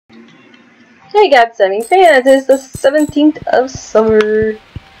Hey God, Sammy fan, it is the 17th of summer.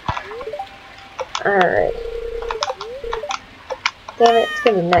 Alright. Damn it, it's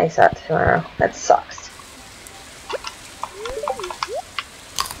gonna be nice out tomorrow. That sucks.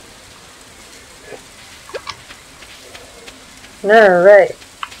 Alright.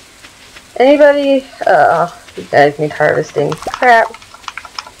 Anybody? You guys need harvesting. Crap.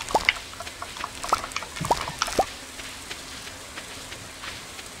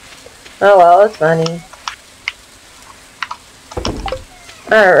 Oh well, it's money.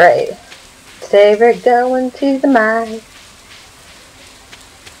 Alright. Today we're going to the mine.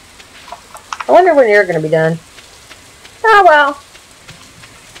 I wonder when you're gonna be done. Oh well.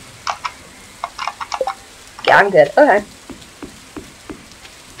 Yeah, I'm good. Okay.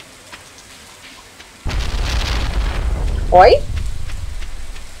 Oi?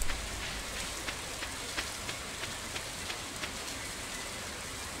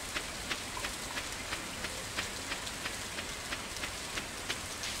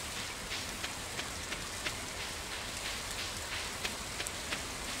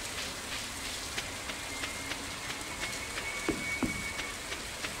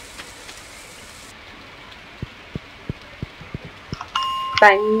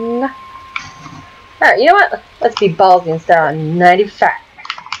 Bang. Alright, you know what? Let's be ballsy and start on 95.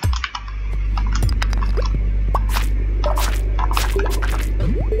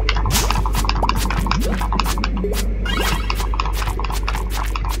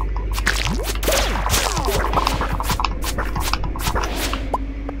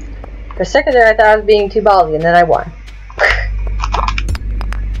 For a second there I thought I was being too ballsy and then I won.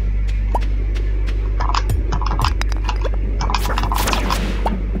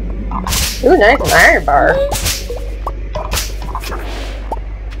 Ooh, nice iron bar.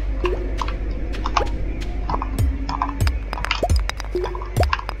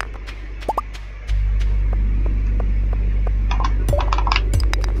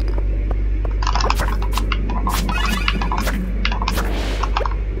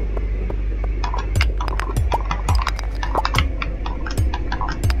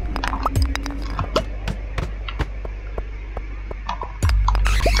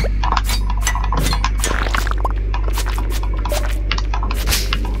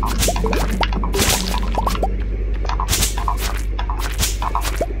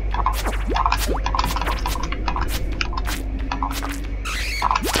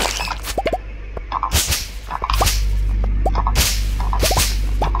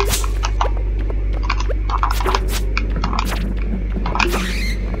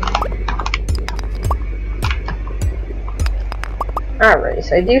 Alright,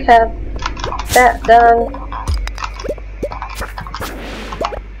 so I do have that done.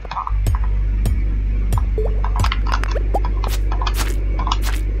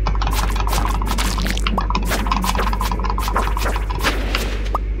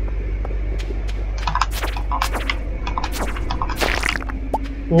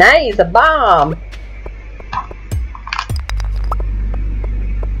 Nice, a bomb!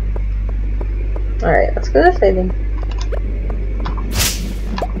 Alright, let's go this way then.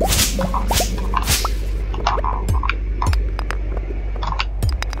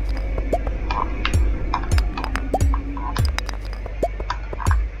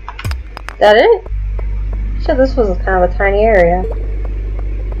 Is that it? Shit, this was kind of a tiny area.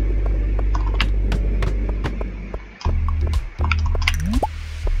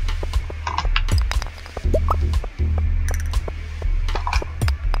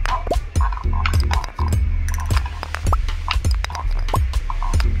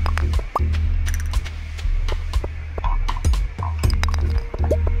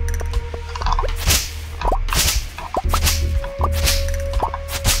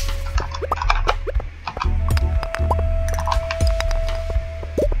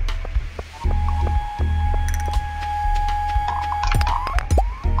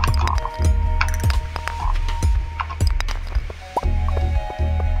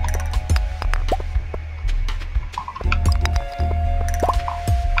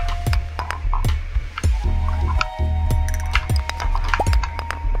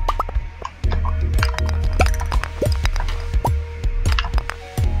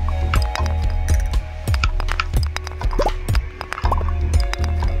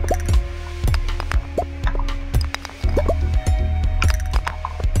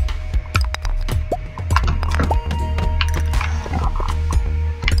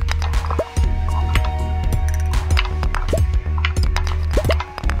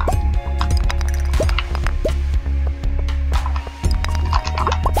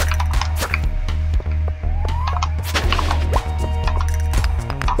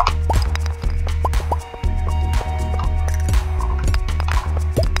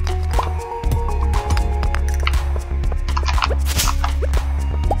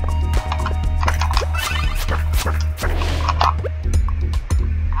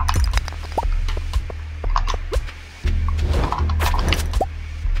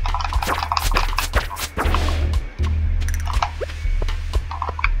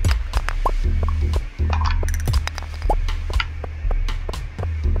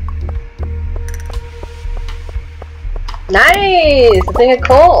 Nice! A thing of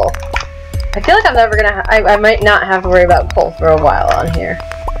coal. I feel like I'm never gonna. I might not have to worry about coal for a while on here.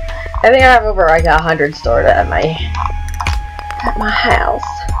 I think I have over like 100 stored at my house.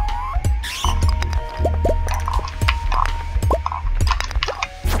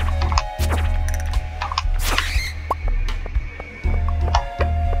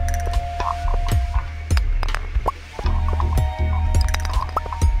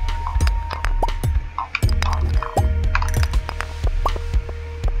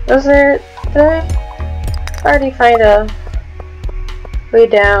 Was there? Did I already find a way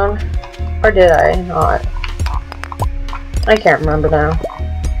down? Or did I not? I can't remember now.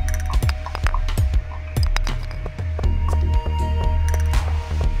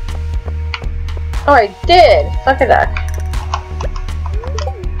 Oh, I did! Suck a duck.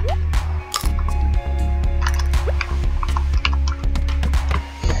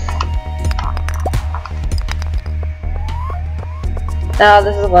 Oh,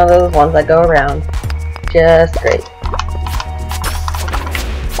 this is one of those ones that go around. Just great.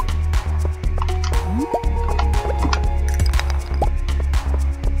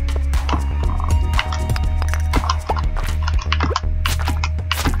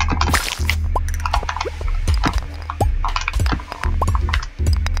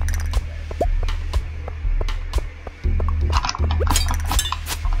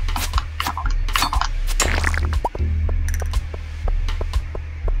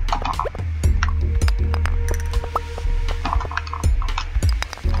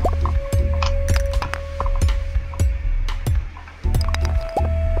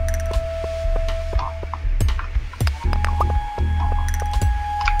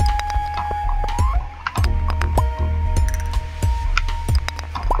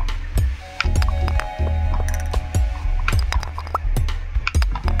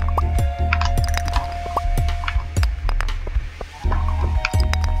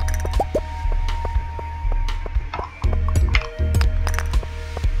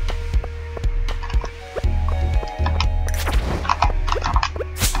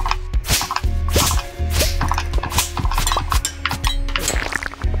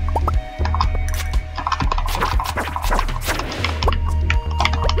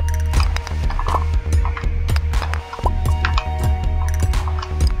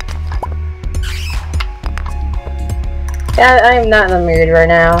 Yeah, I am not in the mood right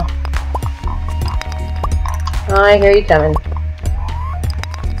now. Oh, I hear you coming.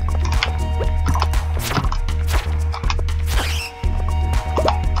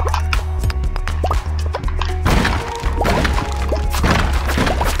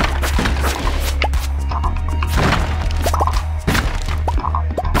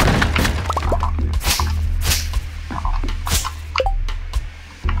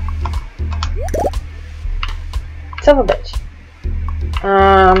 Son of a bitch.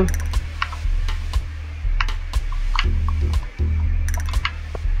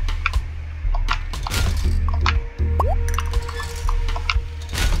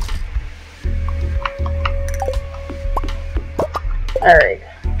 Alright.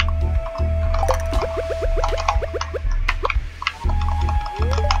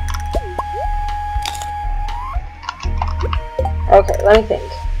 Okay, let me think.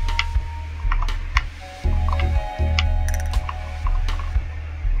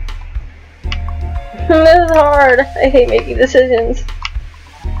 This is hard. I hate making decisions.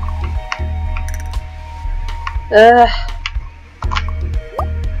 Ugh.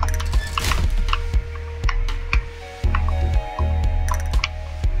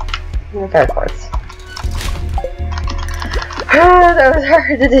 Okay, quartz. That was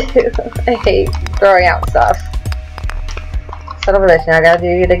hard to do. I hate throwing out stuff. Son of a bitch, now I gotta do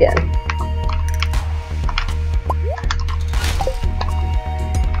it again.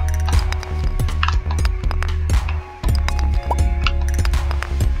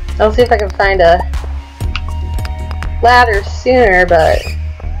 I'll see if I can find a ladder sooner, but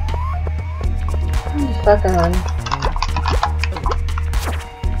fuck on.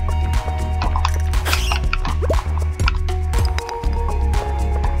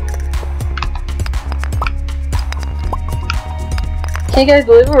 Can you guys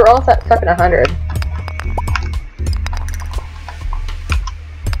believe we're all at fucking 100?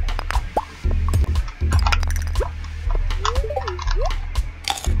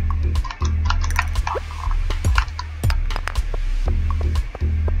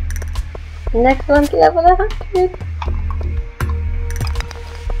 Next one's level 100.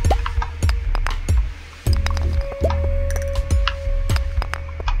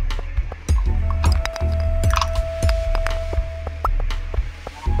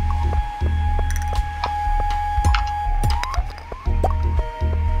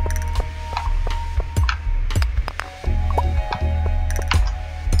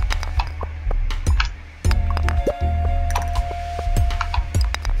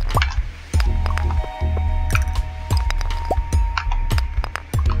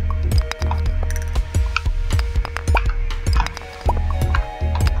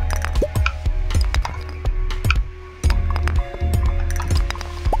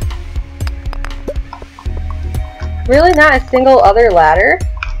 Really not a single other ladder?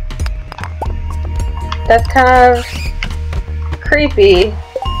 That's kind of creepy.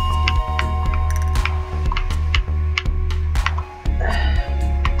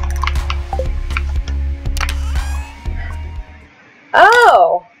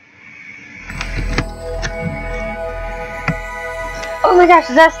 Oh! Oh my gosh,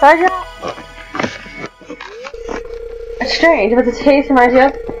 is that Stardew? It's strange, but the taste reminds me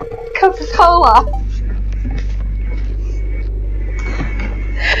of Coca-Cola.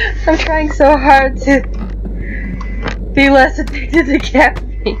 I'm trying so hard to be less addicted to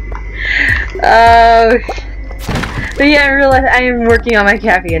caffeine. But yeah, I realize I am working on my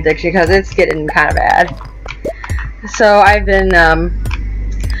caffeine addiction because it's getting kind of bad. So I've been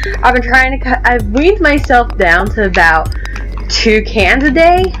trying to cut. I've weaned myself down to about 2 cans a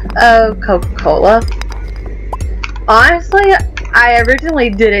day of Coca-Cola. Honestly, I originally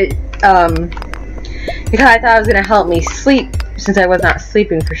did it because I thought it was gonna help me sleep since I was not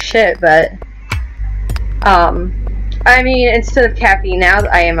sleeping for shit. But I mean, instead of caffeine now,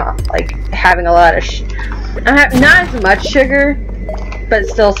 I am like having a lot of. Not as much sugar, but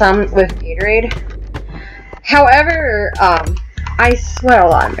still some with Gatorade. However, I sweat a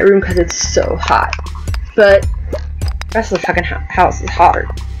lot in my room because it's so hot. But the rest of the fucking house is hotter.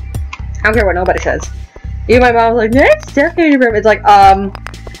 I don't care what nobody says. Even my mom's like, "It's definitely in your room." It's like,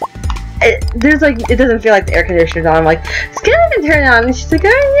 it doesn't feel like the air conditioner's on. I'm like, it's gonna even turn on. And she's like, "Oh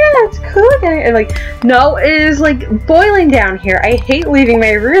yeah, it's cool." And like, no, it is like boiling down here. I hate leaving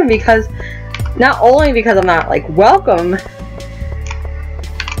my room because, not only because I'm not like welcome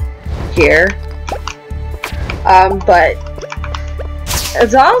here, but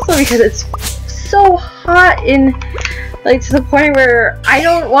it's also because it's so hot in, like, to the point where I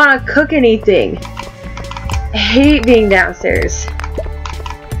don't want to cook anything. I hate being downstairs.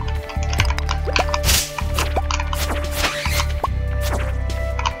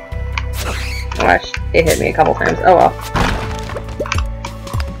 Gosh, it hit me a couple times. Oh well.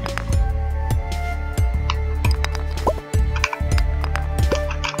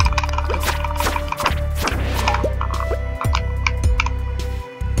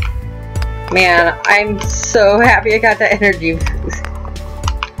 Man, I'm so happy I got that energy boost.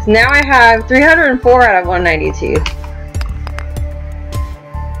 So now I have 304 out of 192.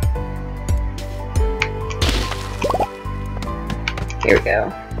 Here we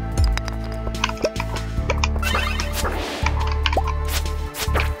go.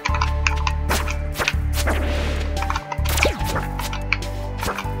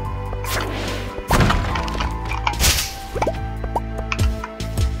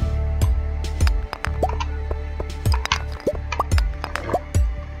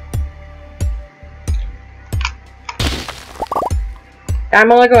 I'm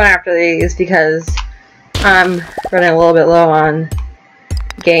only going after these because I'm running a little bit low on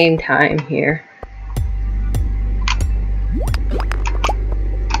game time here.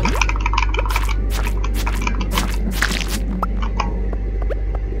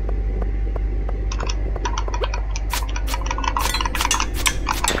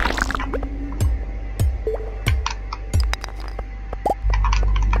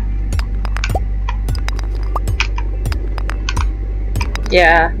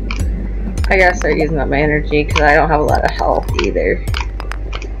 Yeah, I gotta start using up my energy because I don't have a lot of health either.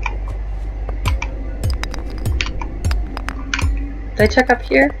 Did I check up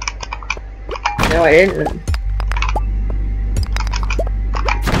here? No, I didn't.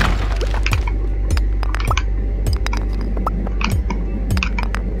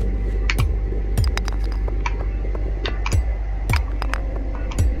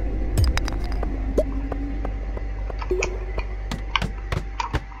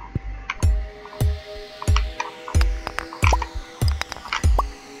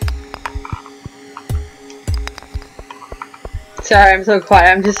 Sorry, I'm so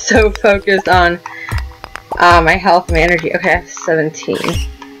quiet. I'm just so focused on my health and my energy. Okay, I have 17.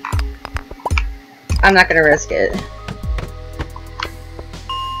 I'm not gonna risk it.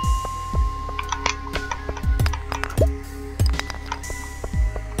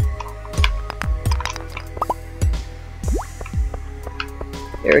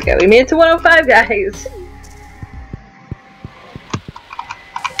 There we go. We made it to 105, guys.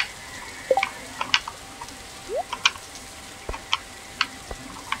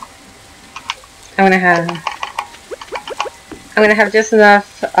 I'm gonna have just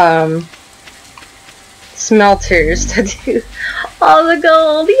enough smelters to do all the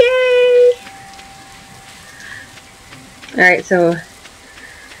gold. Yay! Alright, so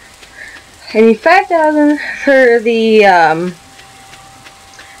I need 5,000 for the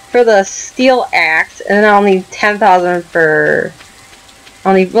for the steel axe, and then I'll need 10,000 for.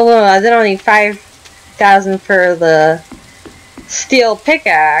 Then I'll need 5,000 for the steel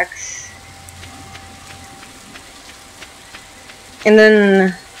pickaxe, and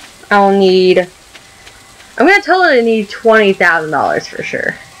then I'll need. I'm gonna tell her to need $20,000 for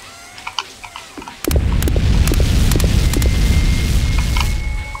sure.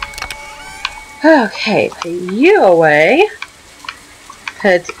 Okay, put you away.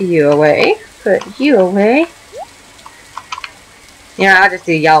 Put you away. Put you away. Yeah, I'll just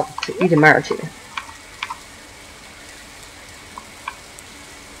do y'all tomorrow too.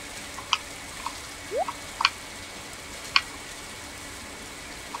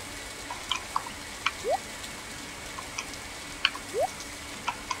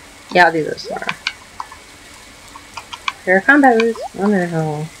 Yeah, I'll do those tomorrow. There are combat boots.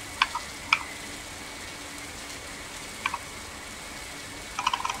 Wonderful.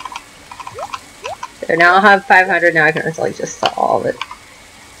 There, now I'll have 500. Now I can actually just sell all of it.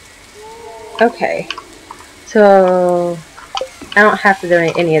 Okay. So, I don't have to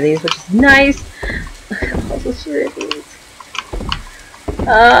donate any of these, which is nice. Look at all those ribbons.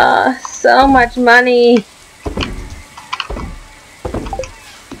 So much money.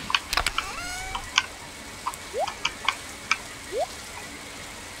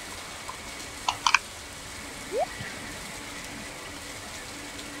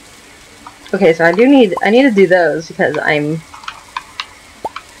 Okay, so I need to do those because I'm.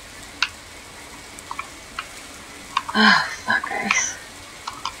 Oh, fuck, guys.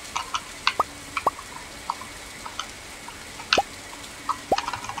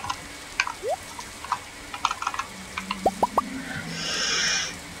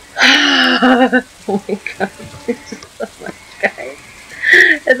 Oh my god, there's just so much, guys.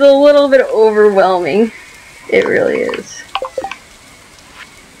 It's a little bit overwhelming. It really is.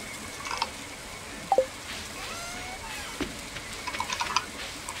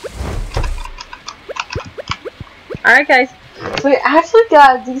 Alright guys, so we actually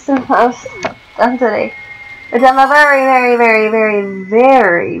got a decent house done today. Which I'm a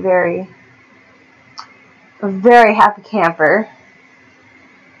very happy camper.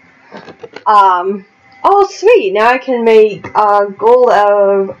 Oh sweet, now I can make gold out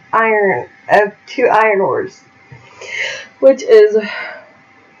of iron, of 2 iron ores. Which is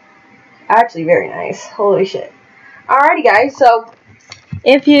actually very nice. Holy shit. Alrighty guys, so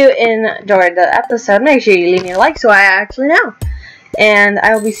if you enjoyed the episode, make sure you leave me a like so I actually know. And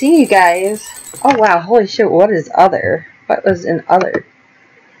I will be seeing you guys. Oh wow, holy shit, what is other? What was in other?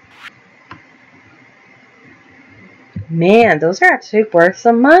 Man, those are actually worth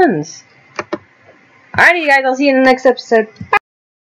some months. Alrighty, you guys, I'll see you in the next episode. Bye!